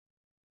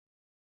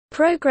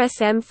Progress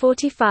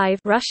M-45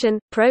 Russian,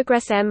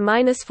 Progress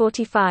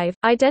M-45,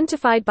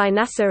 identified by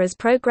NASA as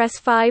Progress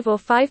 5 or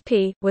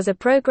 5P, was a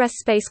Progress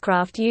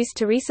spacecraft used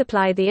to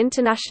resupply the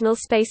International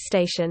Space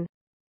Station.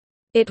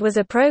 It was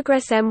a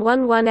Progress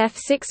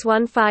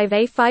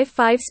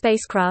M11F615A55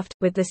 spacecraft,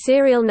 with the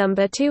serial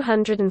number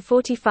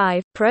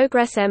 245.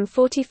 Progress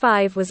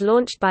M-45 was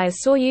launched by a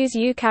Soyuz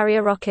U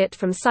carrier rocket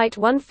from Site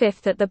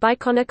 1/5 at the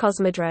Baikonur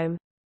Cosmodrome.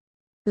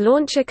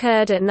 Launch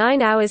occurred at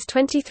 9 hours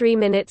 23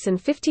 minutes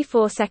and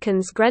 54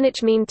 seconds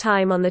Greenwich Mean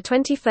Time on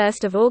 21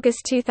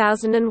 August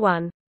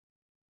 2001.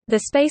 The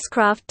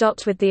spacecraft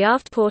docked with the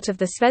aft port of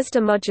the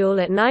Zvezda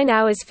module at 9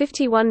 hours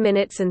 51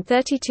 minutes and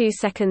 32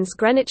 seconds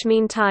Greenwich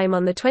Mean Time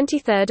on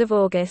 23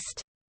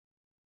 August.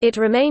 It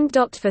remained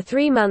docked for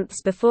 3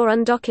 months before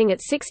undocking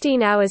at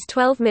 16 hours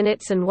 12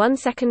 minutes and 1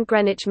 second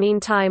Greenwich Mean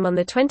Time on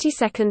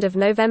 22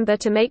 November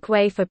to make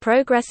way for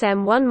Progress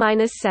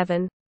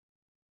M1-7.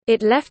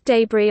 It left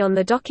debris on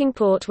the docking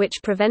port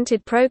which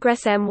prevented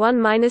Progress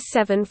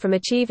M1-7 from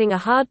achieving a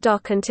hard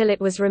dock until it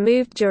was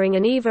removed during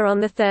an EVA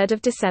on 3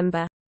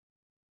 December.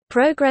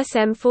 Progress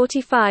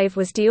M-45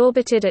 was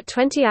deorbited at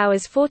 20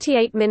 hours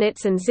 48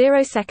 minutes and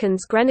 0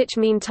 seconds Greenwich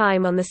Mean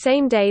Time on the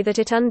same day that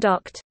it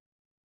undocked.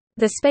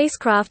 The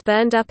spacecraft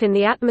burned up in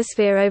the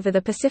atmosphere over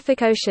the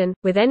Pacific Ocean,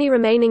 with any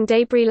remaining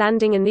debris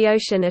landing in the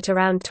ocean at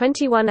around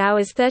 21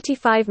 hours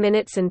 35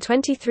 minutes and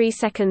 23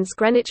 seconds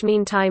Greenwich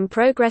Mean Time.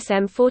 Progress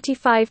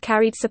M-45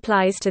 carried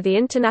supplies to the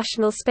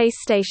International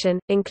Space Station,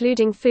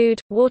 including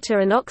food, water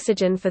and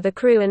oxygen for the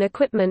crew and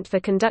equipment for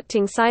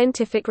conducting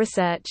scientific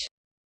research.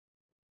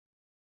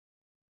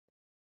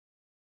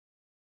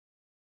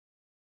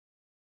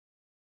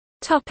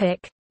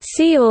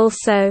 See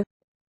also: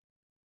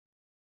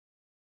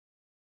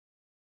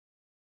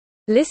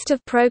 List of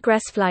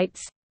Progress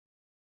flights,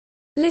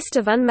 List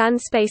of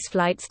unmanned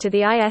spaceflights to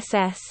the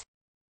ISS.